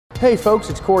Hey folks,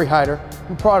 it's Corey Hyder.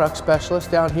 I'm Product Specialist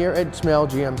down here at Smail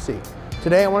GMC.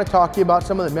 Today I want to talk to you about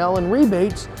some of the mail-in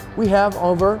rebates we have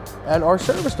over at our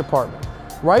service department.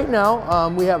 Right now,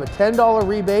 we have a $10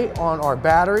 rebate on our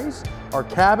batteries, our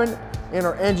cabin, and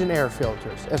our engine air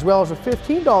filters, as well as a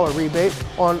 $15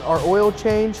 rebate on our oil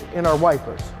change and our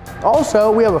wipers.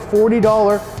 Also, we have a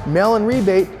 $40 mail-in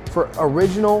rebate for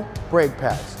original brake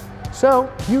pads.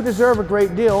 So, you deserve a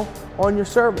great deal on your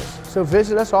service. So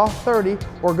visit us off 30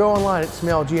 or go online at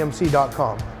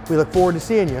smailgmc.com. We look forward to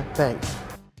seeing you. Thanks.